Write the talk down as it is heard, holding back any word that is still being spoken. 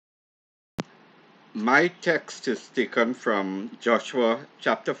My text is taken from Joshua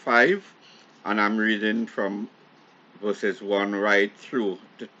chapter 5, and I'm reading from verses 1 right through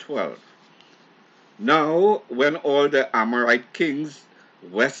to 12. Now, when all the Amorite kings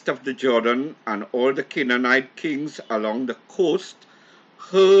west of the Jordan and all the Canaanite kings along the coast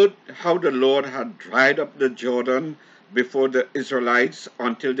heard how the Lord had dried up the Jordan before the Israelites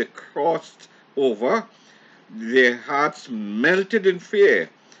until they crossed over, their hearts melted in fear,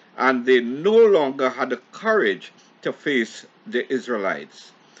 and they no longer had the courage to face the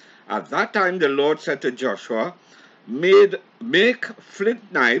Israelites. At that time, the Lord said to Joshua, Make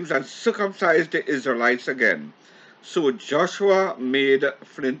flint knives and circumcise the Israelites again. So Joshua made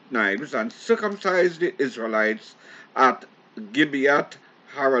flint knives and circumcised the Israelites at Gibeath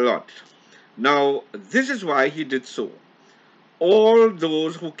Haraloth. Now, this is why he did so. All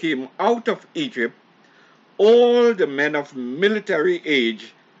those who came out of Egypt, all the men of military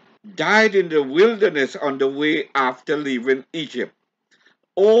age, died in the wilderness on the way after leaving Egypt.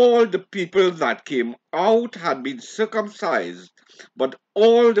 All the people that came out had been circumcised, but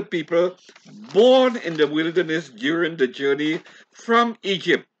all the people born in the wilderness during the journey from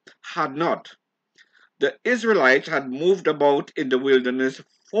Egypt had not. The Israelites had moved about in the wilderness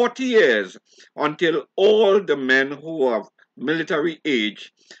 40 years until all the men who were of military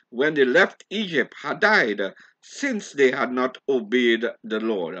age when they left Egypt had died, since they had not obeyed the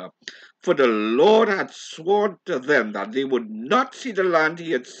Lord. For the Lord had sworn to them that they would not see the land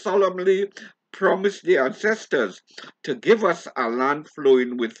he had solemnly promised their ancestors, to give us a land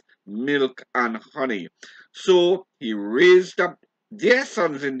flowing with milk and honey. So he raised up their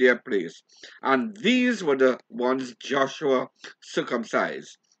sons in their place, and these were the ones Joshua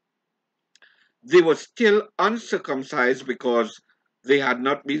circumcised. They were still uncircumcised because they had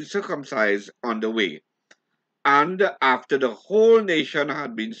not been circumcised on the way. And after the whole nation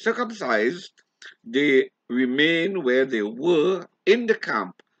had been circumcised, they remained where they were in the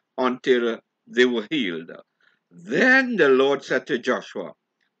camp until they were healed. Then the Lord said to Joshua,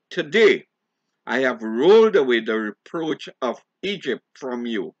 Today I have rolled away the reproach of Egypt from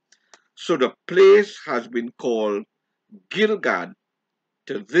you. So the place has been called Gilgad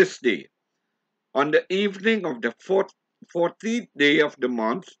to this day. On the evening of the 14th day of the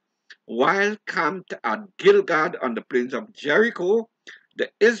month, while camped at Gilgad on the plains of Jericho, the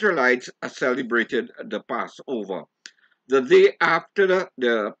Israelites celebrated the Passover. The day after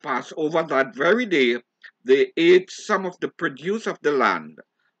the Passover, that very day, they ate some of the produce of the land,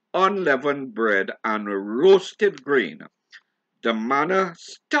 unleavened bread and roasted grain. The manna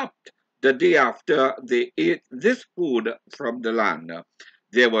stopped the day after they ate this food from the land.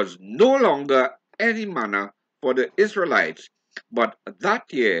 There was no longer any manna for the Israelites, but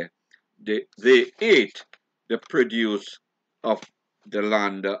that year they ate the produce of the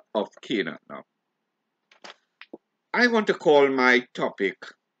land of Canaan. Now, I want to call my topic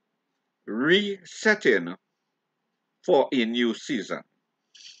Resetting for a New Season.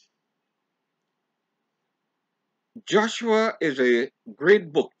 Joshua is a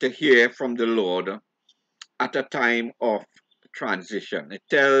great book to hear from the Lord at a time of transition. It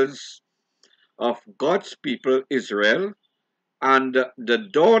tells of God's people Israel and the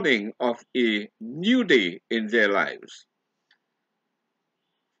dawning of a new day in their lives.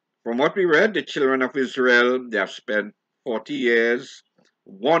 From what we read, the children of Israel, they have spent 40 years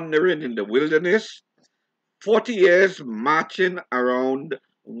wandering in the wilderness, 40 years marching around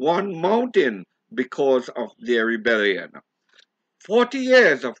one mountain because of their rebellion. 40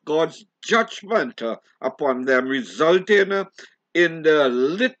 years of God's judgment upon them, resulting in the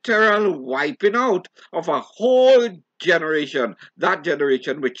literal wiping out of a whole generation, that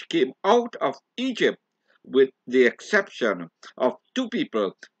generation which came out of Egypt, with the exception of two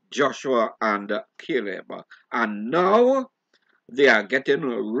people, Joshua and Caleb. And now they are getting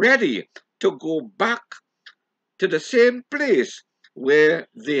ready to go back to the same place where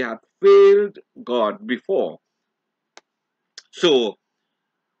they had failed God before. So,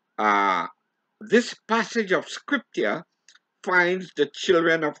 uh, this passage of scripture finds the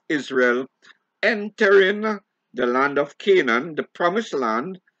children of Israel entering the land of Canaan, the promised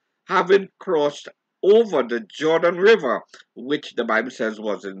land, having crossed over the Jordan River, which the Bible says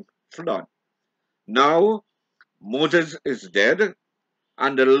was in flood. Now, Moses is dead,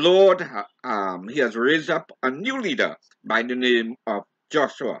 and the Lord he has raised up a new leader by the name of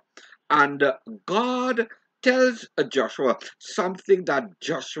Joshua. And God tells Joshua something that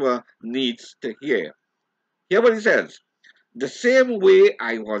Joshua needs to hear. Hear what he says. The same way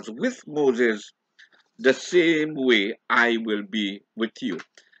I was with Moses, the same way I will be with you.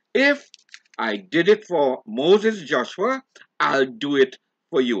 If I did it for Moses, Joshua, I'll do it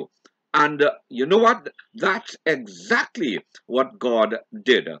for you. And you know what? That's exactly what God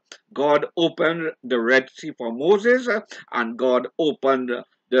did. God opened the Red Sea for Moses, and God opened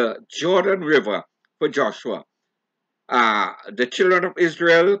the Jordan River for Joshua. The children of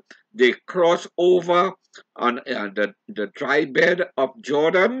Israel, they cross over on the dry bed of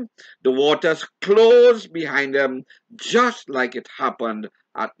Jordan. The waters close behind them, just like it happened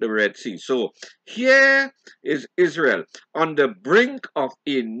at the Red Sea. So here is Israel on the brink of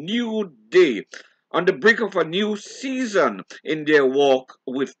a new day, on the brink of a new season in their walk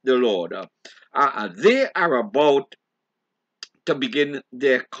with the Lord. They are about to begin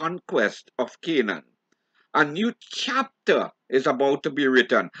their conquest of Canaan. A new chapter is about to be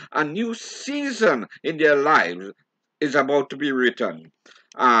written. A new season in their lives is about to be written.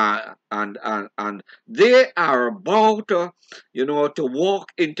 And they are about, to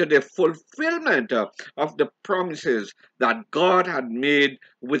walk into the fulfillment of the promises that God had made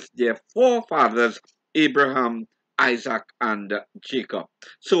with their forefathers, Abraham, Isaac, and Jacob.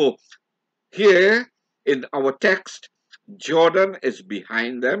 So here in our text, Jordan is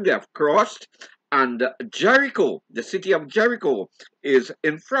behind them. They have crossed, and Jericho, the city of Jericho, is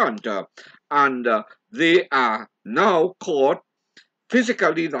in front. And they are now caught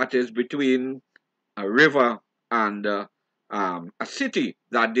physically, that is, between a river and a city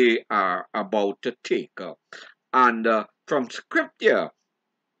that they are about to take. And from scripture,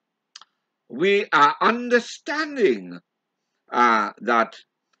 we are understanding that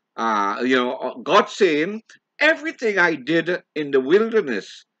God saying, everything I did in the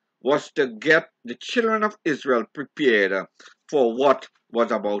wilderness was to get the children of Israel prepared for what was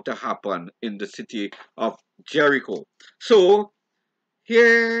about to happen in the city of Jericho. So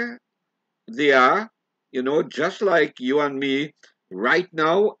here they are, just like you and me right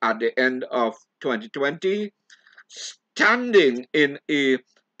now at the end of 2020, standing in a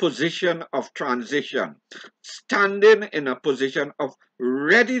position of transition, standing in a position of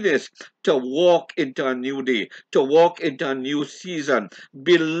readiness to walk into a new day, to walk into a new season,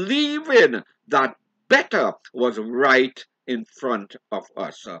 believing that better was right in front of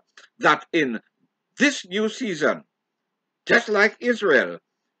us. That in this new season, just like Israel,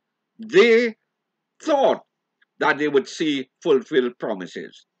 they thought that they would see fulfilled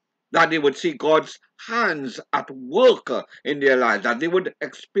promises, that they would see God's hands at work in their lives, that they would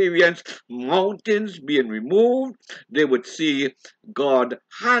experience mountains being removed, they would see God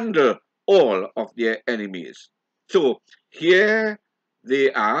handle all of their enemies. So here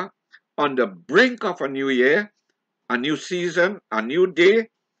they are on the brink of a new year, a new season, a new day,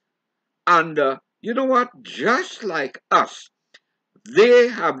 and you know what? Just like us, they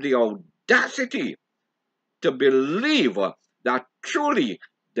have the audacity to believe that truly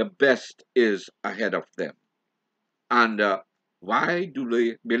the best is ahead of them. And why do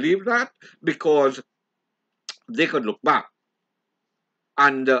they believe that? Because they could look back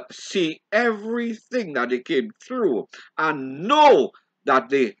and see everything that they came through and know that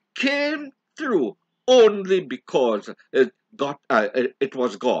they came through only because it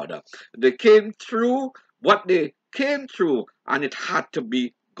was God. They came through what they came through, and it had to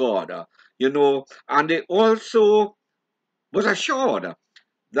be God. And they also was assured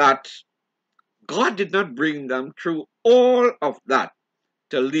that God did not bring them through all of that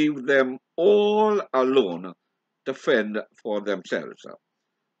to leave them all alone to fend for themselves.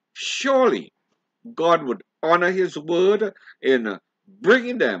 Surely God would honor his word in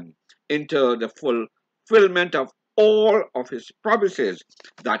bringing them into the fulfillment of all of his promises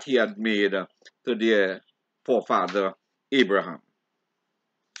that he had made to their forefather Abraham.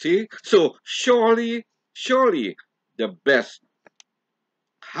 See? So surely the best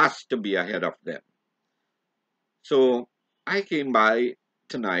has to be ahead of them. So I came by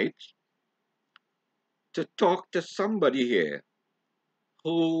tonight to talk to somebody here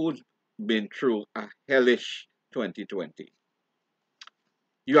who's been through a hellish 2020.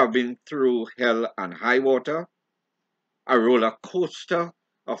 You have been through hell and high water, a roller coaster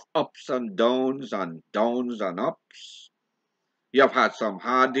of ups and downs and ups. You have had some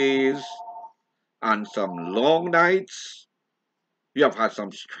hard days and some long nights. You have had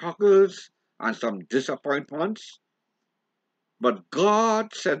some struggles and some disappointments. But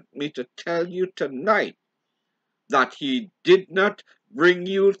God sent me to tell you tonight that he did not bring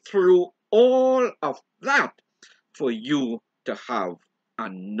you through all of that for you to have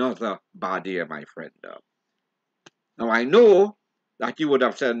another bad year, my friend. Now, I know that you would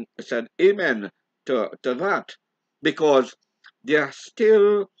have said amen to that, because there are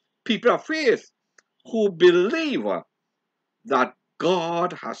still people of faith who believe that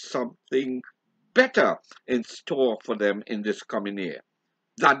God has something better in store for them in this coming year.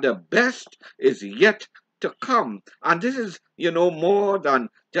 that the best is yet to come. And this is, more than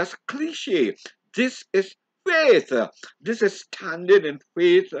just cliche. This is faith. This is standing in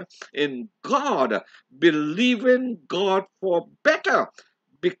faith in God, believing God for better.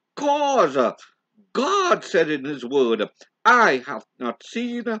 Because God said in His Word, I have not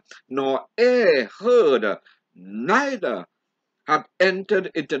seen nor ear heard, neither have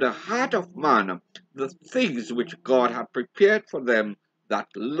entered into the heart of man the things which God had prepared for them that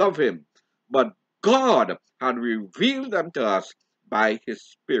love Him. But God had revealed them to us by His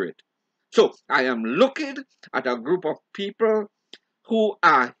Spirit. So I am looking at a group of people who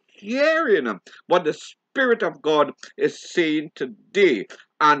are hearing what the Spirit of God is saying today.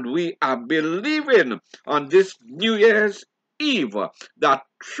 And we are believing on this New Year's Eve that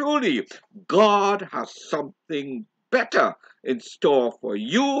truly God has something better in store for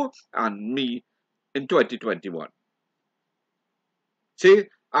you and me in 2021. See,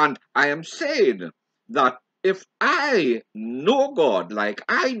 and I am saying that if I know God like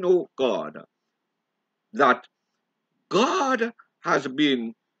I know God, that God has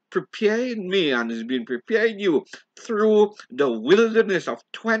been preparing me and has been preparing you through the wilderness of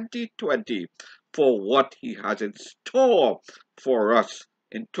 2020 for what He has in store for us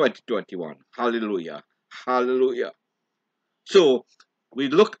in 2021. Hallelujah. Hallelujah. So we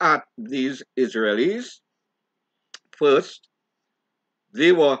look at these Israelis. First,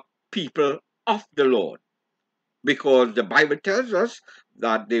 they were people of the Lord, because the Bible tells us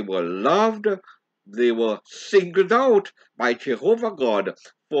that they were loved, they were singled out by Jehovah God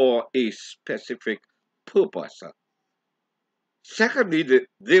for a specific purpose. Secondly,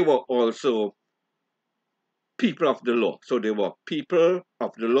 they were also people of the law. So they were people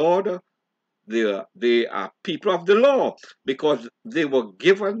of the Lord. They are people of the law because they were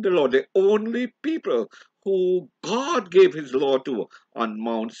given the law, the only people who God gave His law to on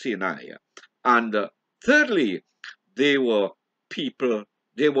Mount Sinai. And thirdly, they were people,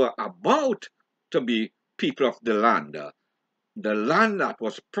 they were about to be people of the land that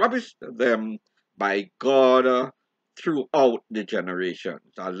was promised to them by God throughout the generations,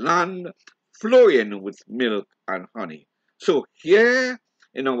 a land flowing with milk and honey. So here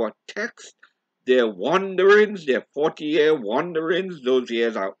in our text, their wanderings, their 40-year wanderings, those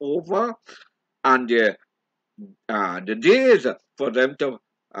years are over, and the days for them to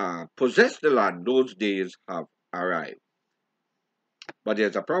possess the land, those days have arrived. But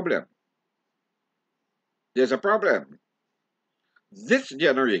there's a problem. There's a problem. This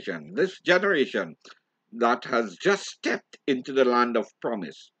generation that has just stepped into the land of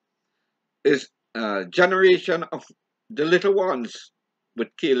promise is a generation of the little ones with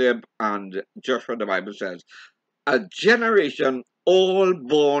Caleb and Joshua, the Bible says, a generation all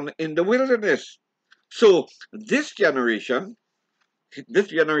born in the wilderness. So this generation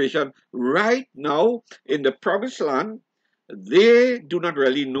right now in the promised land, they do not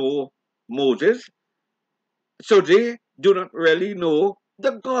really know Moses, so they do not really know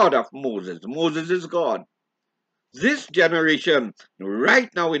the God of Moses. Moses is God. This generation, right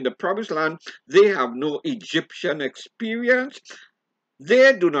now in the promised land, they have no Egyptian experience.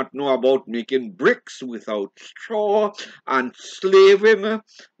 They do not know about making bricks without straw and slaving,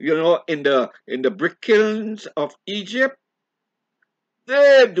 in the brick kilns of Egypt.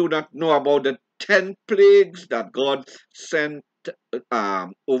 They do not know about the 10 plagues that God sent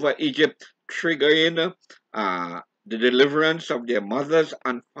over Egypt, triggering the deliverance of their mothers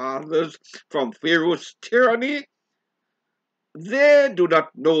and fathers from Pharaoh's tyranny. They do not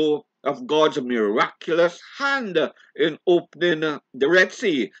know of God's miraculous hand in opening the Red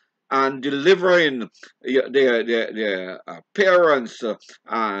Sea and delivering their parents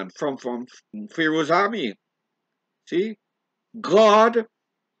from Pharaoh's army. See, God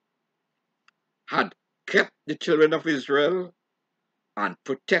had kept the children of Israel and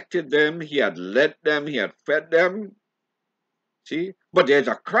protected them. He had led them. He had fed them. See, but there's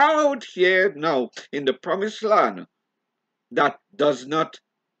a crowd here now in the promised land that does not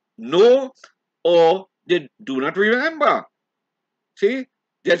know or they do not remember. See,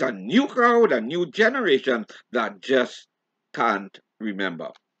 there's a new crowd, a new generation that just can't remember.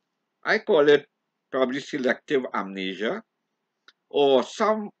 I call it probably selective amnesia or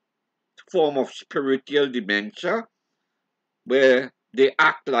some form of spiritual dementia where they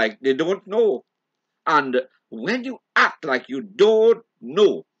act like they don't know. And when you act like you don't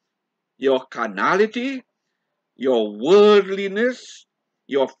know, your carnality, your worldliness,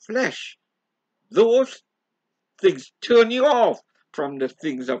 your flesh, those things turn you off from the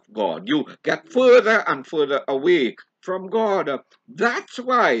things of God. You get further and further away from God. That's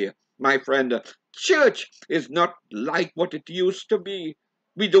why, my friend, church is not like what it used to be.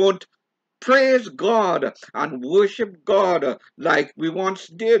 We don't praise God and worship God like we once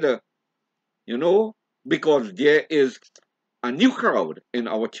did, you know, because there is a new crowd in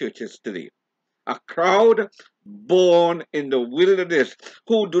our churches today. A crowd born in the wilderness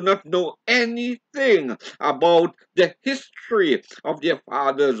who do not know anything about the history of their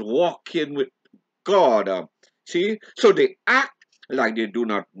fathers walking with God. See, so they act like they do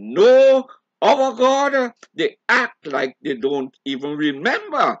not know our God. They act like they don't even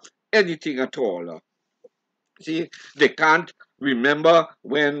remember anything at all. See, they can't remember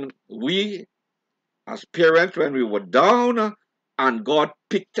when we, as parents, when we were down and God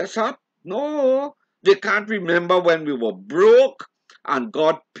picked us up. No, they can't remember when we were broke and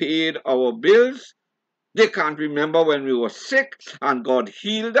God paid our bills. They can't remember when we were sick and God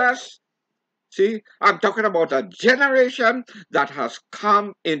healed us. See, I'm talking about a generation that has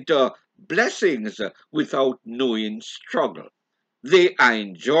come into blessings without knowing struggle. They are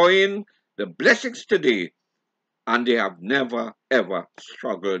enjoying the blessings today and they have never ever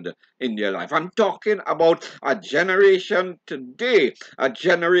struggled in their life. I'm talking about a generation today, a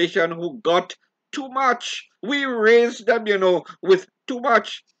generation who got too much. We raised them, with too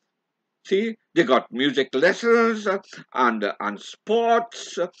much. See, they got music lessons and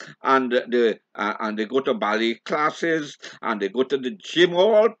sports and they go to ballet classes and they go to the gym,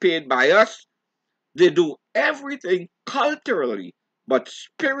 all paid by us. They do everything culturally, but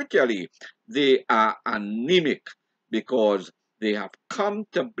spiritually they are anemic because they have come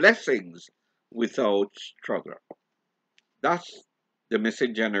to blessings without struggle. That's the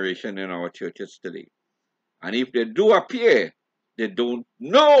missing generation in our churches today. And if they do appear, they don't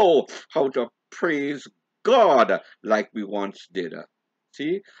know how to praise God like we once did.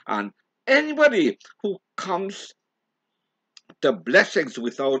 See? And anybody who comes to blessings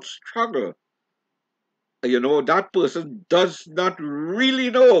without struggle, that person does not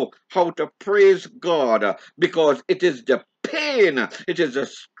really know how to praise God because it is the pain, it is the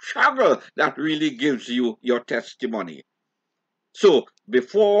struggle that really gives you your testimony. So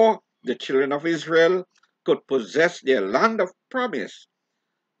before the children of Israel could possess their land of promise,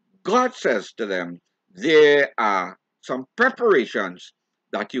 God says to them, there are some preparations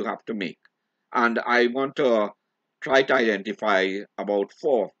that you have to make. And I want to try to identify about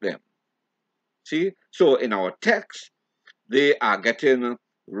 4 of them. See, so in our text, they are getting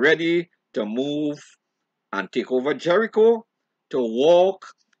ready to move and take over Jericho, to walk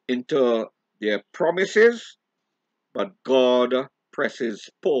into their promises, but God presses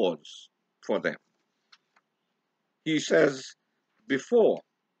pause for them. He says, before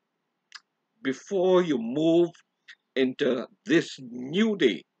you move into this new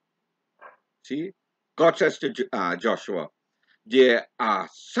day, see, God says to Joshua, there are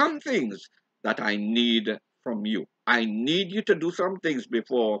some things that I need from you. I need you to do some things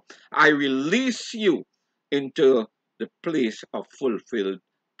before I release you into the place of fulfilled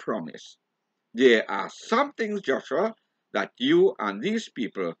promise. There are some things, Joshua, that you and these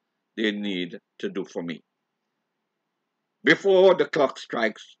people, they need to do for me. Before the clock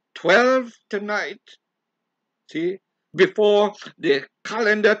strikes 12 tonight, see, before the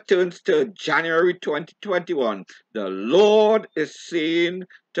calendar turns to January 2021, the Lord is saying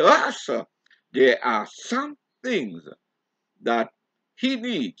to us, there are some things that He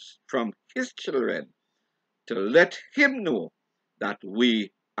needs from His children to let Him know that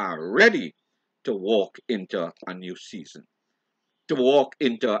we are ready to walk into a new season, to walk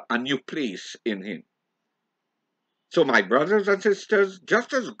into a new place in Him. So, my brothers and sisters,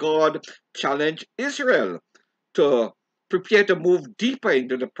 just as God challenged Israel to prepare to move deeper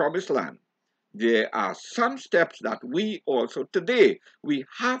into the promised land, there are some steps that we also today we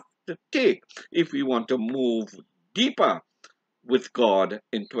have to take if we want to move deeper with God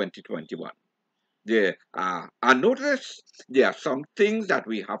in 2021. I notice there are some things that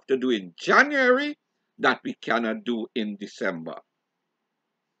we have to do in January that we cannot do in December.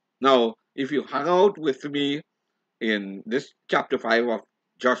 Now, if you hang out with me in this chapter 5 of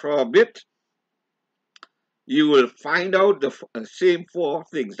Joshua a bit, you will find out the same 4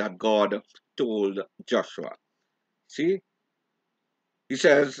 things that God told Joshua. See, he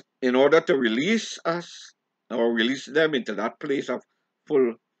says, in order to release us or release them into that place of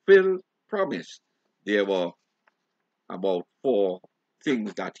fulfilled promise, there were about 4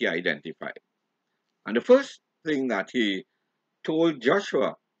 things that he identified. And the first thing that he told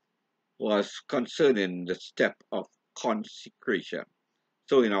Joshua was concerning the step of consecration.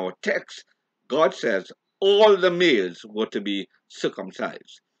 So in our text, God says all the males were to be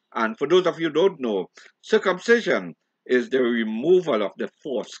circumcised. And for those of you who don't know, circumcision is the removal of the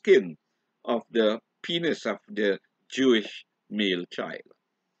foreskin of the penis of the Jewish male child.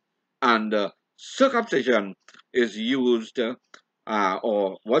 And circumcision is used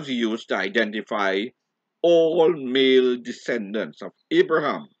or was used to identify all male descendants of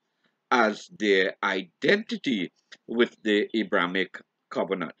Abraham as their identity with the Abrahamic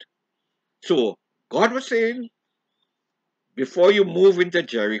covenant. So God was saying, before you move into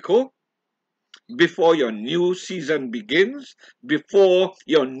Jericho, before your new season begins, before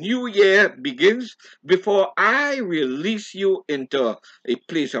your new year begins, before I release you into a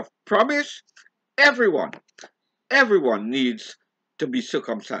place of promise, everyone, everyone needs to be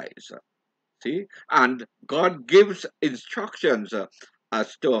circumcised. See? And God gives instructions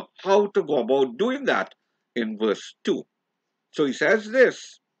as to how to go about doing that in verse 2. So he says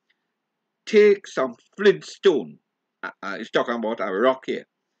this: take some flintstone. He's talking about a rock here.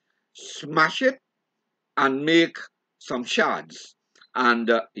 Smash it and make some shards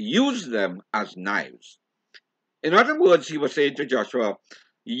and use them as knives. In other words, he was saying to Joshua,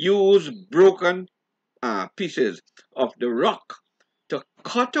 use broken pieces of the rock to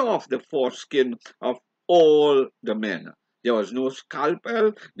cut off the foreskin of all the men. There was no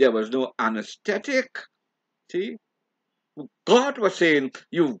scalpel, there was no anesthetic. See? God was saying,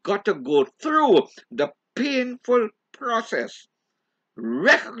 you've got to go through the painful process,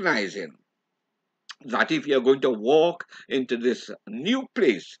 recognizing that if you're going to walk into this new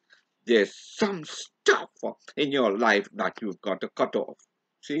place, there's some stuff in your life that you've got to cut off.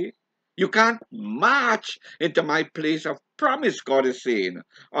 See? You can't march into my place of promise, God is saying,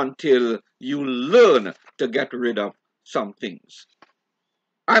 until you learn to get rid of some things.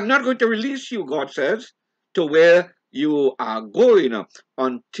 I'm not going to release you, God says, to where you are going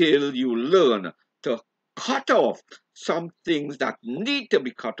until you learn to cut off some things that need to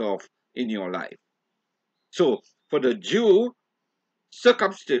be cut off in your life. So, for the Jew,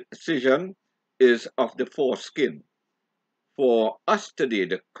 circumcision is of the foreskin. For us today,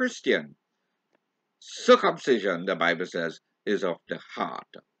 the Christian, circumcision, the Bible says, is of the heart.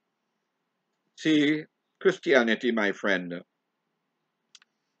 See, Christianity, my friend,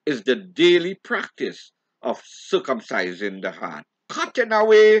 is the daily practice of circumcising the heart, cutting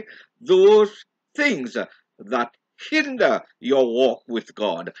away those things that hinder your walk with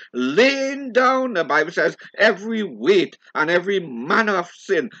God, laying down, the Bible says, every weight and every manner of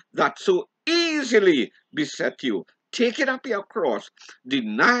sin that so easily beset you, taking up your cross,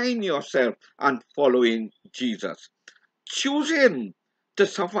 denying yourself and following Jesus, choosing to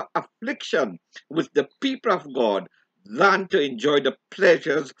suffer affliction with the people of God than to enjoy the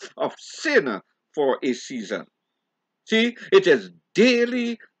pleasures of sin for a season. See, it is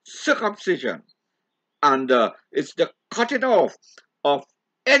daily circumcision, and it's the cutting off of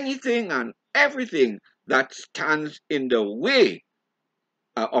anything and everything that stands in the way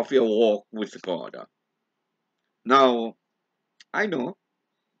of your walk with God. Now, I know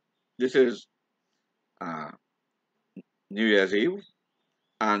this is uh, New Year's Eve,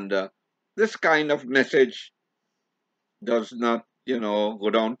 and this kind of message does not, go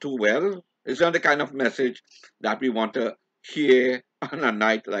down too well. It's not the kind of message that we want to hear on a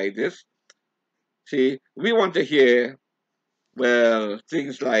night like this. See, we want to hear, well,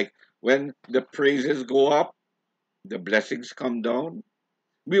 things like when the praises go up, the blessings come down.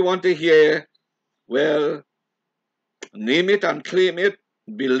 We want to hear, well, name it and claim it,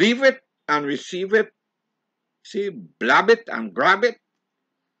 believe it and receive it. See, blab it and grab it.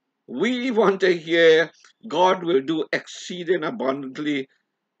 We want to hear God will do exceeding abundantly,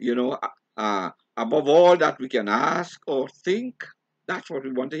 above all that we can ask or think. That's what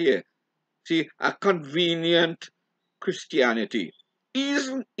we want to hear. See, a convenient Christianity.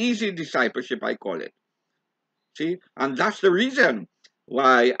 Easy discipleship, I call it. See, and that's the reason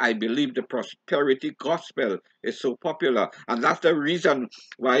why I believe the prosperity gospel is so popular. And that's the reason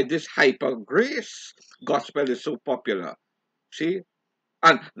why this hyper grace gospel is so popular. See,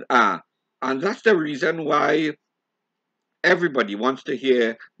 and uh, and that's the reason why everybody wants to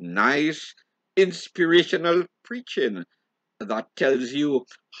hear nice, inspirational preaching that tells you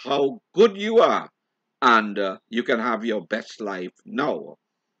how good you are and you can have your best life now.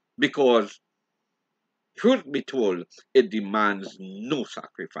 Because, truth be told, it demands no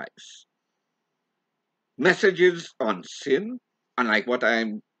sacrifice. Messages on sin, unlike what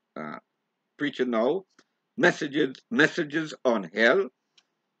I'm uh, preaching now, messages on hell,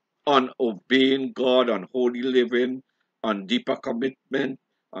 on obeying God, on holy living, on deeper commitment,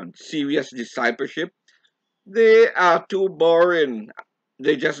 on serious discipleship, they are too boring.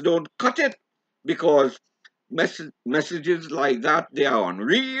 They just don't cut it because messages like that, they are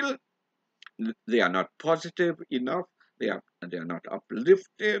unreal, they are not positive enough, they are not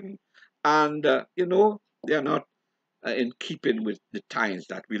uplifting, and they are not in keeping with the times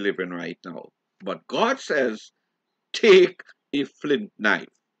that we live in right now. But God says, take a flint knife.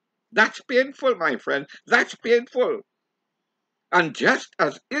 That's painful, my friend. That's painful. And just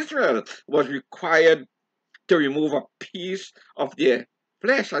as Israel was required to remove a piece of their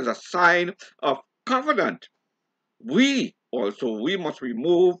flesh as a sign of covenant, we must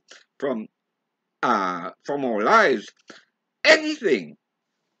remove from our lives anything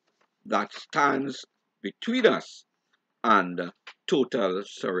that stands between us and total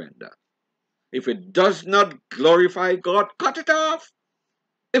surrender. If it does not glorify God, cut it off.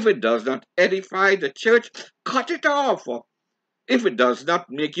 If it does not edify the church, cut it off. If it does not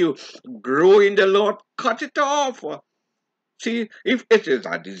make you grow in the Lord, cut it off. See, if it is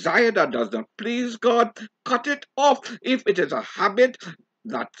a desire that does not please God, cut it off. If it is a habit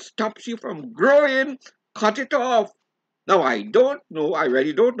that stops you from growing, cut it off. Now, I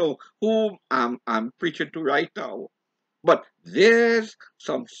really don't know whom I'm preaching to right now. But there's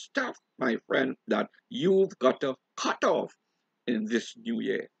some stuff, my friend, that you've got to cut off in this new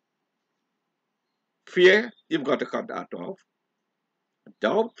year. Fear, you've got to cut that off.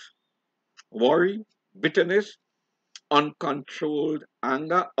 Doubt, worry, bitterness, uncontrolled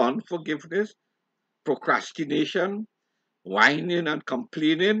anger, unforgiveness, procrastination, whining and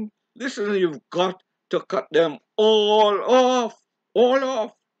complaining. Listen, you've got to cut them all off. All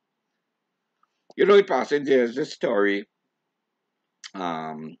off. You know, it passes, there's this story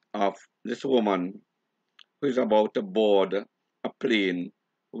of this woman who is about to board a plane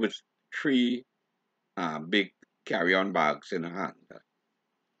with three big carry-on bags in her hand.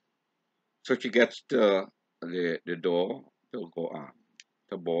 So she gets to the door to go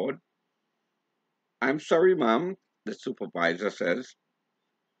to board. I'm sorry, ma'am, the supervisor says,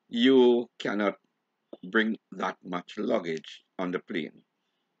 you cannot bring that much luggage on the plane.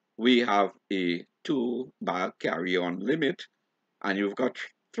 We have a 2-bag carry-on limit, and you've got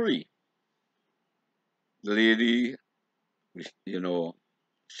 3. The lady,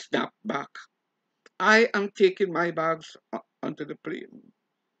 snapped back. I am taking my bags onto the plane.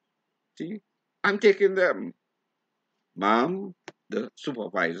 See, I'm taking them. Ma'am, the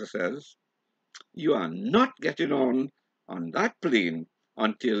supervisor says, you are not getting on that plane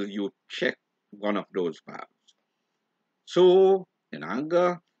until you check one of those bags. So, in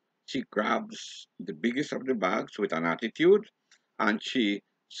anger, she grabs the biggest of the bags with an attitude and she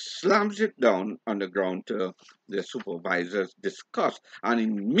slams it down on the ground to the supervisor's disgust. And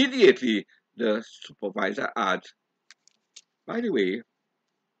immediately the supervisor adds, by the way,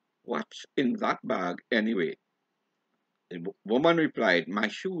 what's in that bag anyway? The woman replied, my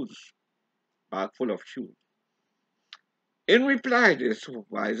shoes, bag full of shoes. In reply, the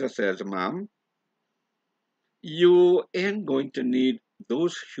supervisor says, ma'am, you ain't going to need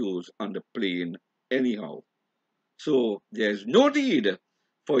those shoes on the plane anyhow. So there's no need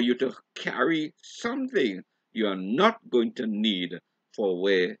for you to carry something you are not going to need for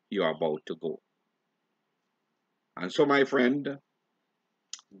where you are about to go. And so, my friend,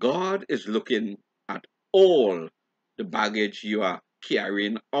 God is looking at all the baggage you are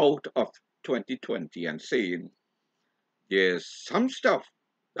carrying out of 2020 and saying, there's some stuff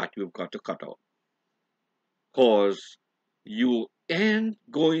that you've got to cut out because you ain't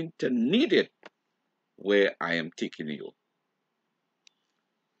going to need it where I am taking you.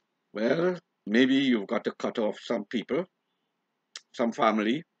 Well, maybe you've got to cut off some people, some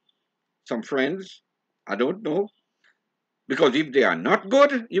family, some friends. I don't know. Because if they are not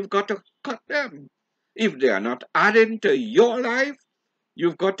good, you've got to cut them. If they are not adding to your life,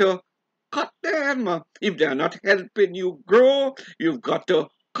 you've got to cut them. If they are not helping you grow, you've got to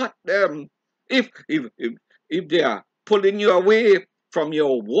cut them. If they are pulling you away from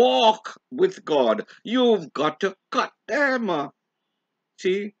your walk with God, you've got to cut them.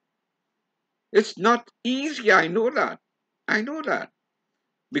 See, it's not easy. I know that. I know that.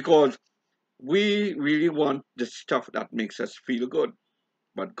 Because we really want the stuff that makes us feel good.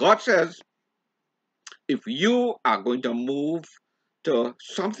 But God says, if you are going to move to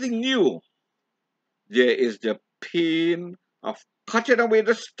something new, there is the pain of cutting away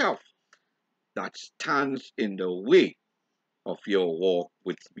the stuff that stands in the way of your walk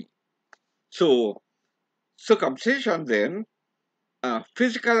with me. So, circumcision then, a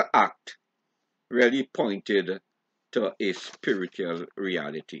physical act, really pointed to a spiritual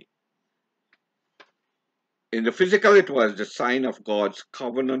reality. In the physical, it was the sign of God's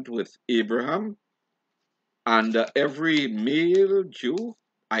covenant with Abraham, and every male Jew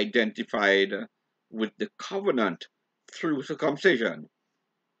identified with the covenant through circumcision.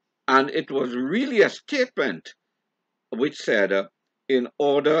 And it was really a statement which said, in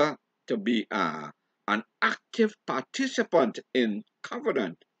order to be an active participant in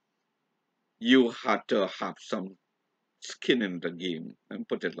covenant, you had to have some skin in the game, and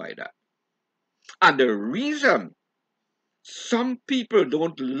put it like that. And the reason some people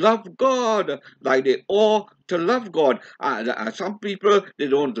don't love God like they ought to love God, and some people, they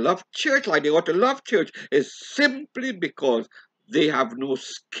don't love church like they ought to love church, is simply because they have no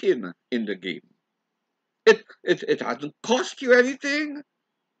skin in the game. It hasn't cost you anything.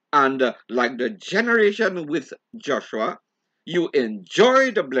 And like the generation with Joshua, you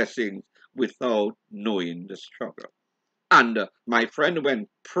enjoy the blessings without knowing the struggle. And my friend, when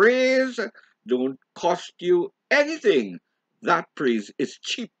praise don't cost you anything, that praise is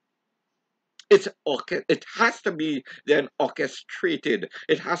cheap. It has to be then orchestrated.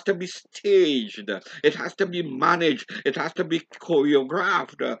 It has to be staged. It has to be managed. It has to be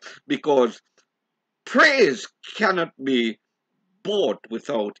choreographed, because praise cannot be bought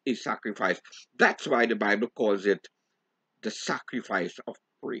without a sacrifice. That's why the Bible calls it the sacrifice of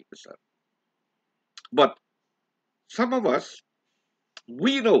praise. But some of us,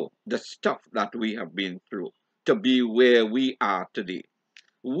 we know the stuff that we have been through to be where we are today.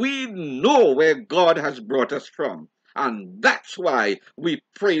 We know where God has brought us from. And that's why we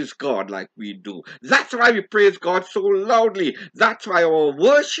praise God like we do. That's why we praise God so loudly. That's why our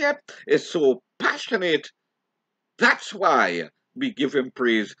worship is so passionate. That's why we give Him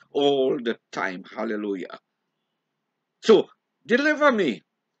praise all the time. Hallelujah. So, deliver me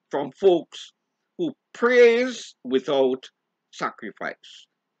from folks who praise without sacrifice.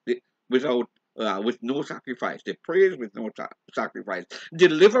 Without with no sacrifice. They praise with no sacrifice.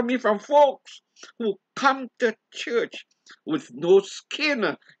 Deliver me from folks who come to church with no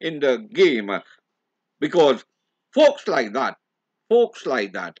skin in the game. Because folks like that,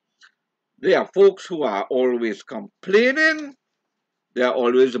 they are folks who are always complaining, they are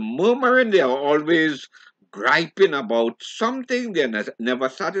always murmuring, they are always griping about something, they're never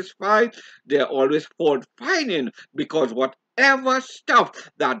satisfied, they're always fault finding, because whatever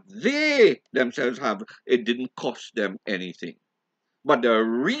stuff that they themselves have, it didn't cost them anything. But the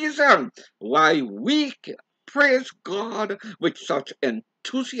reason why we praise God with such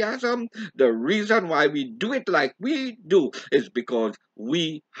enthusiasm, the reason why we do it like we do, is because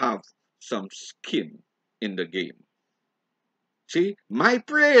we have some skin in the game. See, my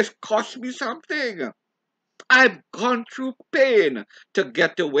praise cost me something. I've gone through pain to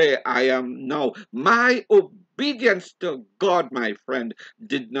get to where I am now. My obedience to God, my friend,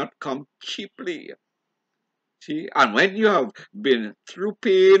 did not come cheaply. See, and when you have been through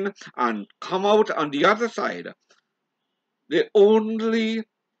pain and come out on the other side, the only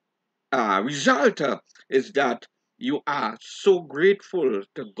result is that you are so grateful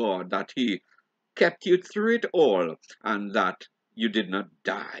to God that He kept you through it all and that you did not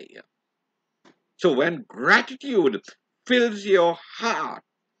die. So when gratitude fills your heart,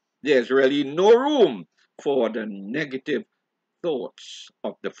 there's really no room for the negative thoughts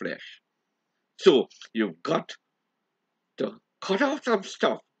of the flesh. So you've got to cut out some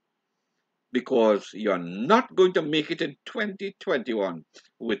stuff, because you're not going to make it in 2021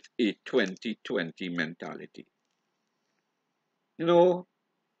 with a 2020 mentality. You know,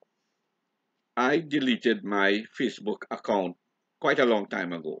 I deleted my Facebook account quite a long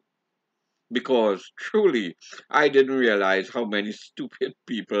time ago, because truly I didn't realize how many stupid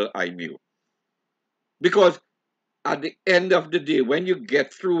people I knew. Because at the end of the day, when you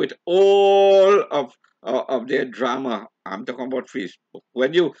get through it, all of their drama, I'm talking about Facebook,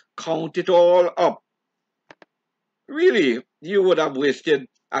 when you count it all up, really, you would have wasted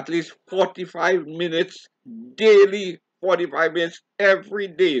at least 45 minutes daily, 45 minutes every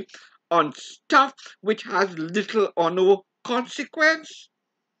day on stuff which has little or no consequence.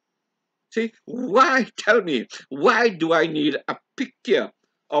 See, why, tell me, why do I need a picture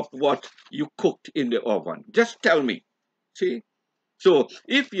of what you cooked in the oven? Just tell me. See? So,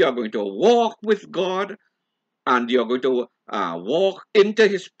 if you're going to walk with God and you're going to walk into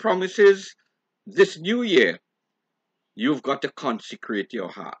His promises this new year, you've got to consecrate your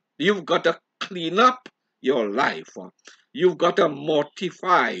heart. You've got to clean up your life. You've got to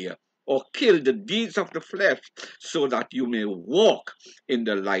mortify or kill the deeds of the flesh so that you may walk in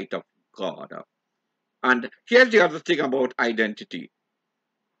the light of God. And here's the other thing about identity.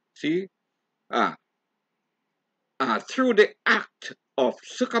 See, uh, through the act of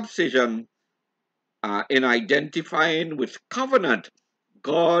circumcision, in identifying with covenant,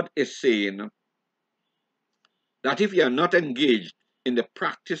 God is saying that if you are not engaged in the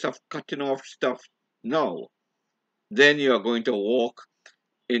practice of cutting off stuff now, then you are going to walk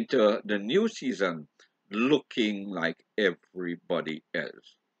into the new season looking like everybody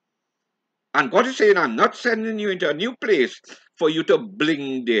else. And God is saying, I'm not sending you into a new place for you to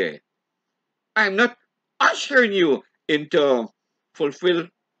bling there. I'm not ushering you into fulfill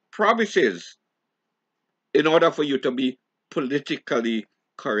promises in order for you to be politically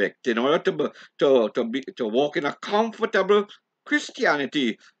correct, in order to walk in a comfortable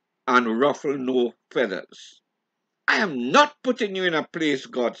Christianity and ruffle no feathers. I am not putting you in a place,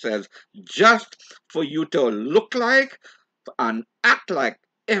 God says, just for you to look like and act like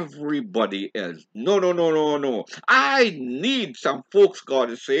everybody else. No, no, no, no, no. I need some folks,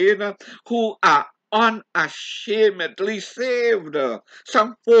 God is saying, who are unashamedly saved.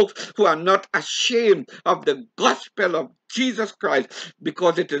 Some folks who are not ashamed of the gospel of Jesus Christ,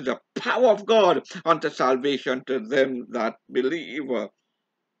 because it is the power of God unto salvation to them that believe.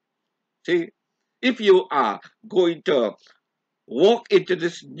 See, if you are going to walk into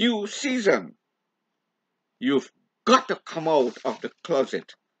this new season, you've got to come out of the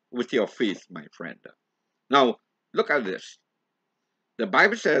closet with your faith, my friend. Now, look at this. The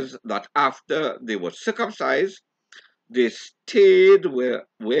Bible says that after they were circumcised, they stayed where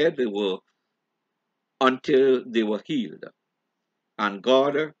they were until they were healed. And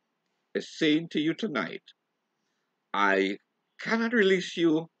God is saying to you tonight, I cannot release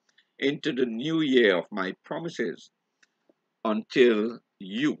you into the new year of my promises until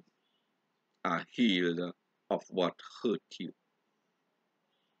you are healed of what hurt you.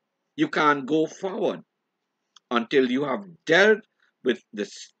 You can't go forward until you have dealt with the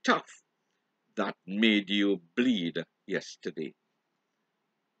stuff that made you bleed yesterday.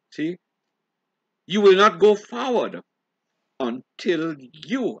 See, you will not go forward until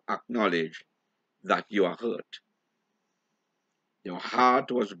you acknowledge that you are hurt. Your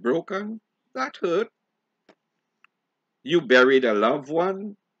heart was broken, that hurt. You buried a loved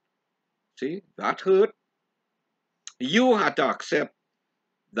one, see, that hurt. You had to accept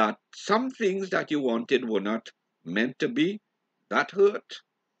that some things that you wanted were not meant to be, that hurt.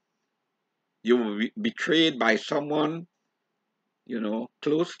 You were betrayed by someone,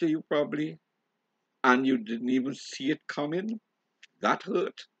 close to you probably, and you didn't even see it coming. That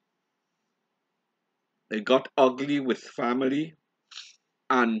hurt. It got ugly with family,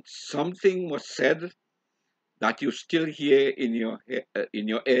 and something was said that you still hear in your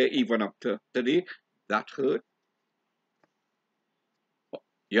ear even up to today. That hurt.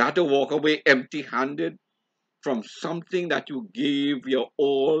 You had to walk away empty-handed from something that you gave your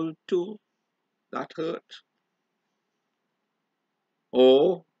all to. That hurt.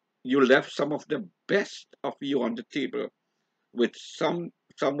 Or you left some of the best of you on the table with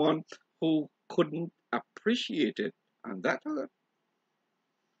someone who couldn't appreciate it, and that hurt.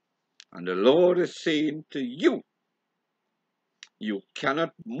 And the Lord is saying to you, you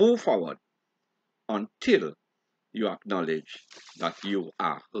cannot move forward until you acknowledge that you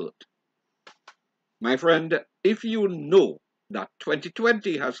are hurt. My friend, if you know that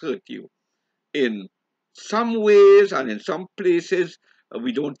 2020 has hurt you in some ways and in some places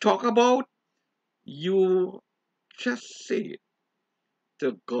we don't talk about, you just say it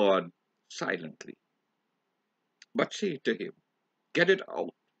to God silently. But say it to Him. Get it out.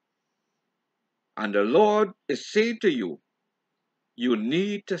 And the Lord is saying to you, you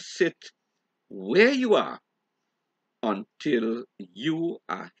need to sit where you are until you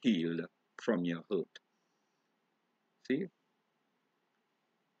are healed from your hurt. See,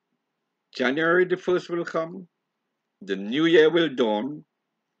 January the 1st will come, the new year will dawn,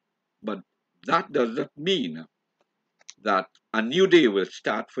 but that does not mean that a new day will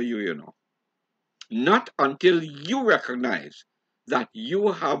start for you. Not until you recognize that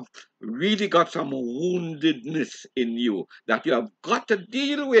you have really got some woundedness in you that you have got to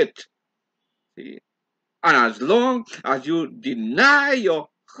deal with. See? And as long as you deny your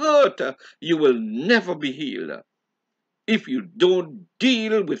hurt, you will never be healed. If you don't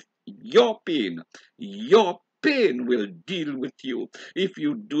deal with your pain will deal with you. If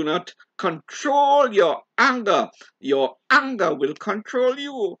you do not control your anger will control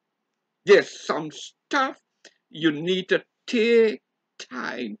you. There's some stuff you need to take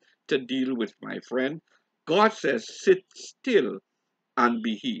time to deal with, my friend. God says, sit still and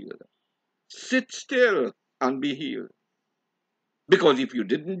be healed. Sit still and be healed. Because if you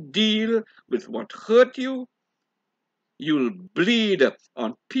didn't deal with what hurt you, you'll bleed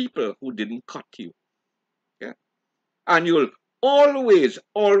on people who didn't cut you. Yeah? And you'll always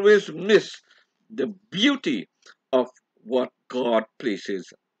miss the beauty of what God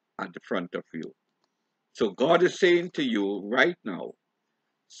places at the front of you. So God is saying to you right now,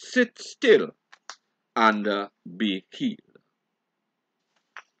 sit still and be healed.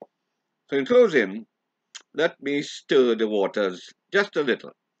 So in closing, let me stir the waters just a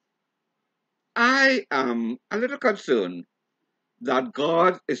little I am a little concerned that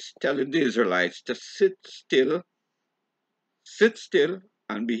God is telling the Israelites to sit still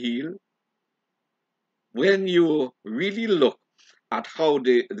and be healed. When you really look at how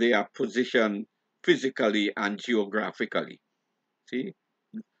they are positioned physically and geographically, see,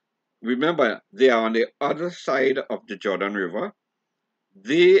 remember, they are on the other side of the Jordan River.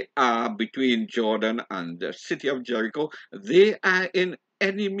 They are between Jordan and the city of Jericho. They are in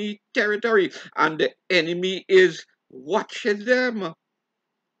enemy territory, and the enemy is watching them.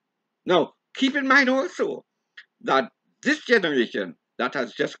 Now, keep in mind also that this generation that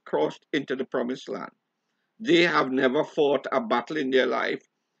has just crossed into the promised land, they have never fought a battle in their life.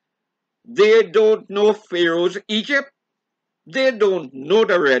 They don't know Pharaoh's Egypt. They don't know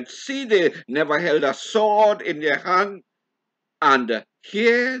the Red Sea. They never held a sword in their hand. And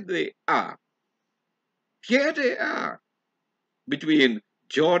here they are. Here they are between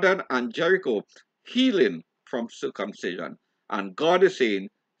Jordan and Jericho, healing from circumcision. And God is saying,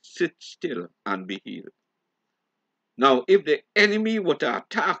 sit still and be healed. Now, if the enemy were to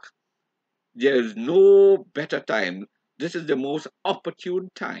attack, there is no better time. This is the most opportune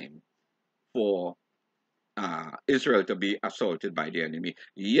time for Israel to be assaulted by the enemy.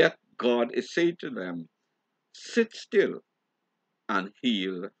 Yet God is saying to them, sit still and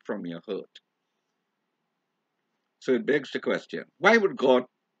heal from your hurt. So it begs the question, why would God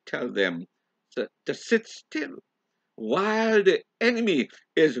tell them to sit still while the enemy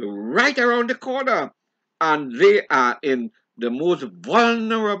is right around the corner and they are in the most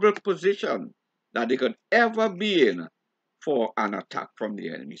vulnerable position that they could ever be in for an attack from the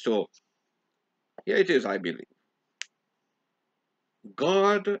enemy? So here it is, I believe.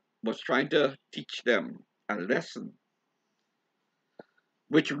 God was trying to teach them a lesson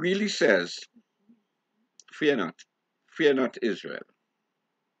which really says, fear not, Israel.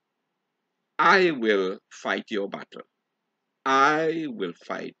 I will fight your battle. I will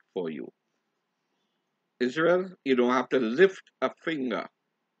fight for you. Israel, you don't have to lift a finger.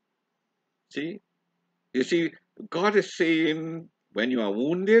 See? You see, God is saying when you are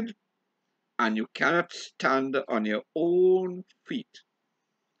wounded and you cannot stand on your own feet,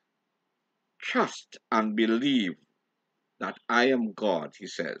 trust and believe that I am God, he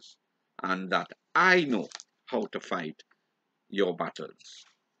says, and that I know how to fight your battles.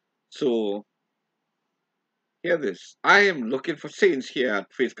 So, hear this. I am looking for saints here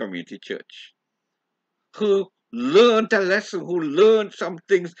at Faith Community Church who learned a lesson, who learned some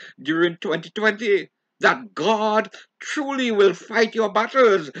things during 2020, that God truly will fight your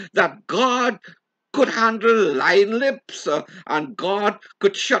battles, that God could handle lying lips, and God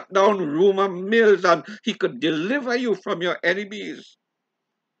could shut down rumor mills, and he could deliver you from your enemies.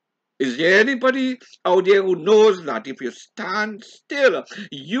 Is there anybody out there who knows that if you stand still,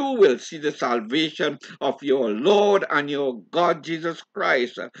 you will see the salvation of your Lord and your God Jesus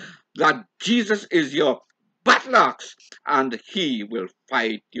Christ? That Jesus is your battle axe and he will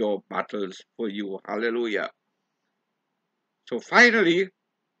fight your battles for you. Hallelujah. So finally,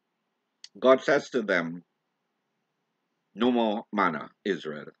 God says to them, no more manna,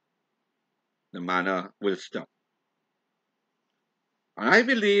 Israel. The manna will stop. And I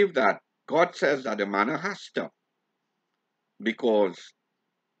believe that God says that the manna has stopped because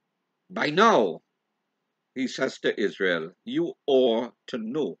by now, he says to Israel, you ought to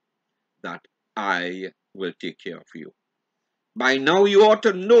know that I will take care of you. By now you ought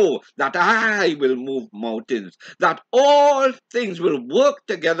to know that I will move mountains, that all things will work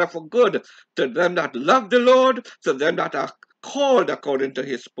together for good to them that love the Lord, to them that are called according to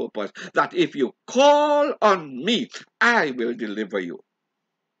his purpose, that if you call on me, I will deliver you.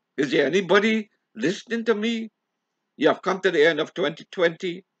 Is there anybody listening to me? You have come to the end of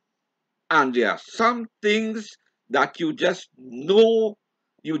 2020. And there are some things that you just know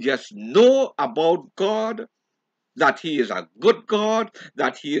about God, that he is a good God,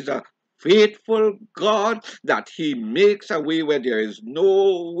 that he is a faithful God, that he makes a way where there is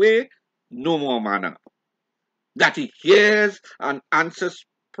no way, no more manna, that he hears and answers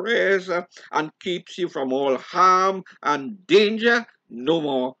prayers and keeps you from all harm and danger, no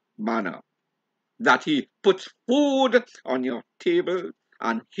more manna, that he puts food on your table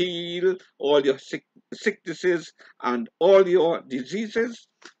and heal all your sicknesses and all your diseases,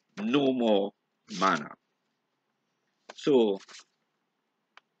 no more manna. So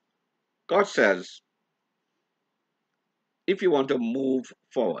God says, if you want to move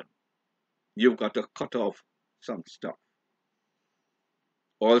forward, you've got to cut off some stuff.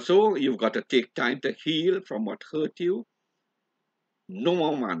 Also, you've got to take time to heal from what hurt you. No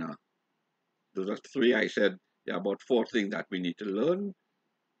more manna. Those are three I said. There are about four things that we need to learn.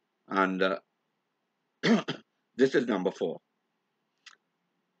 And This is number four.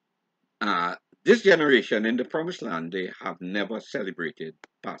 Uh, this generation in the promised land, they have never celebrated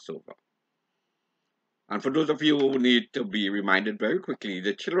Passover. And for those of you who need to be reminded very quickly,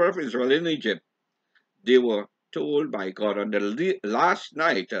 the children of Israel in Egypt, they were told by God on the last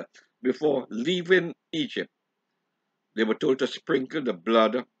night before leaving Egypt, they were told to sprinkle the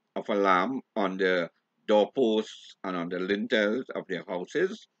blood of a lamb on the doorposts and on the lintels of their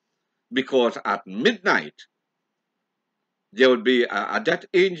houses, because at midnight there would be a death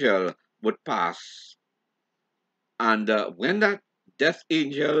angel would pass, and when that death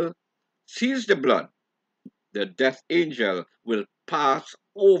angel sees the blood, the death angel will pass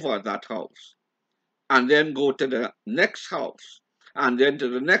over that house and then go to the next house and then to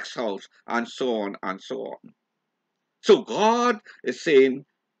the next house and so on and so on. So God is saying,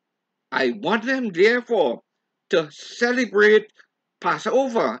 I want them therefore to celebrate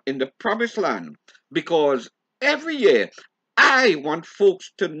Passover in the promised land, because every year I want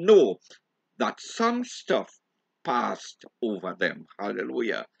folks to know that some stuff passed over them.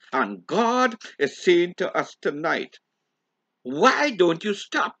 Hallelujah. And God is saying to us tonight, why don't you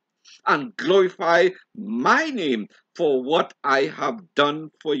stop and glorify my name for what I have done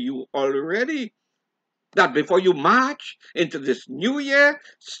for you already? That before you march into this new year,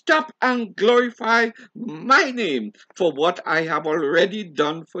 stop and glorify my name for what I have already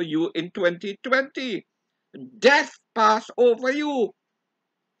done for you in 2020. Death passed over you.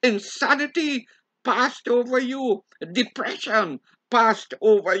 Insanity passed over you. Depression passed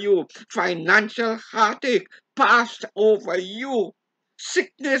over you. Financial heartache passed over you.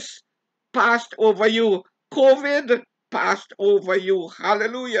 Sickness passed over you. COVID passed over you.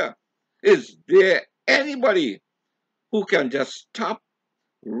 Hallelujah. Is there anybody who can just stop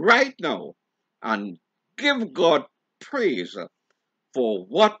right now and give God praise for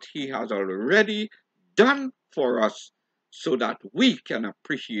what He has already done for us, so that we can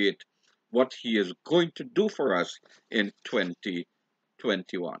appreciate what He is going to do for us in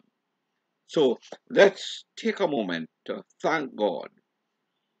 2021. So let's take a moment to thank God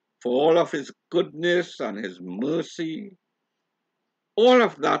for all of His goodness and His mercy, all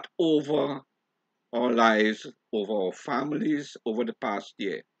of that over our lives, over our families, over the past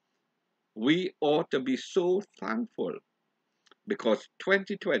year. We ought to be so thankful, because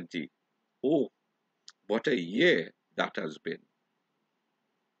 2020, oh, what a year that has been.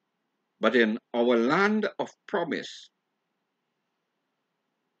 But in our land of promise,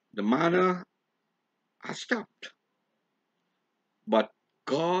 the manna has stopped. But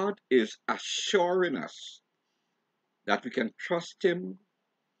God is assuring us that we can trust Him,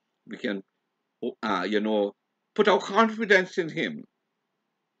 we can, put our confidence in Him,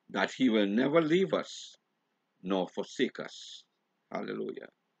 that He will never leave us nor forsake us. Hallelujah.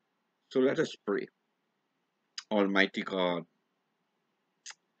 So let us pray. Almighty God,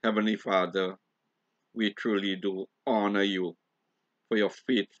 Heavenly Father, we truly do honor you for your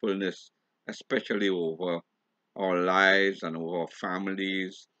faithfulness, especially over our lives and over our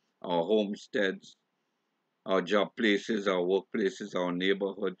families, our homesteads, our job places, our workplaces, our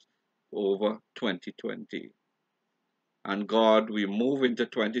neighborhoods over 2020. And God, we move into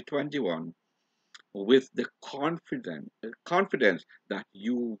 2021 with the confidence that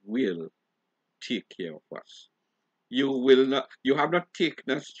you will take care of us. You have not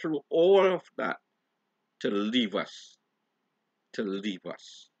taken us through all of that to leave us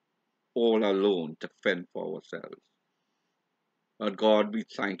all alone to fend for ourselves. But God, we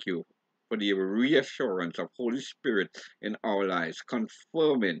thank you for the reassurance of Holy Spirit in our lives,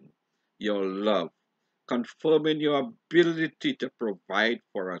 confirming your love, confirming your ability to provide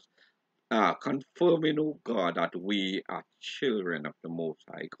for us, confirming, oh God, that we are children of the Most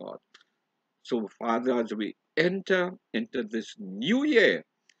High God. So, Father, as we enter into this new year,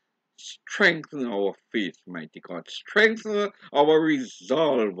 strengthen our faith, mighty God. Strengthen our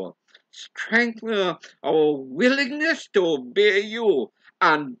resolve. Strengthen our willingness to obey you.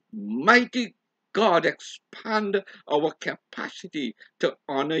 And mighty God, expand our capacity to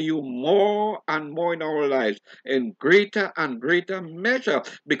honor you more and more in our lives in greater and greater measure,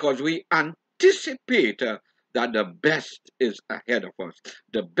 because we anticipate that the best is ahead of us.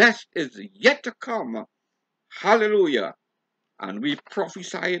 The best is yet to come. Hallelujah. And we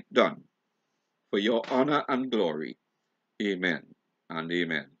prophesy it done for your honor and glory. Amen and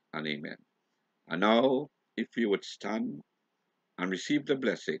amen and amen. And now, if you would stand and receive the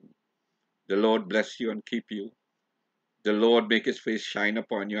blessing, the Lord bless you and keep you. The Lord make his face shine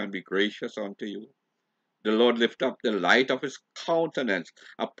upon you and be gracious unto you. The Lord lift up the light of his countenance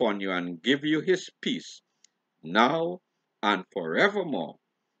upon you and give you his peace, now and forevermore.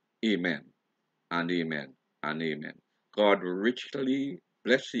 Amen and amen and amen. God richly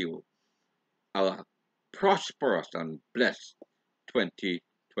bless you. A prosperous and blessed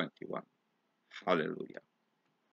 2021. Hallelujah.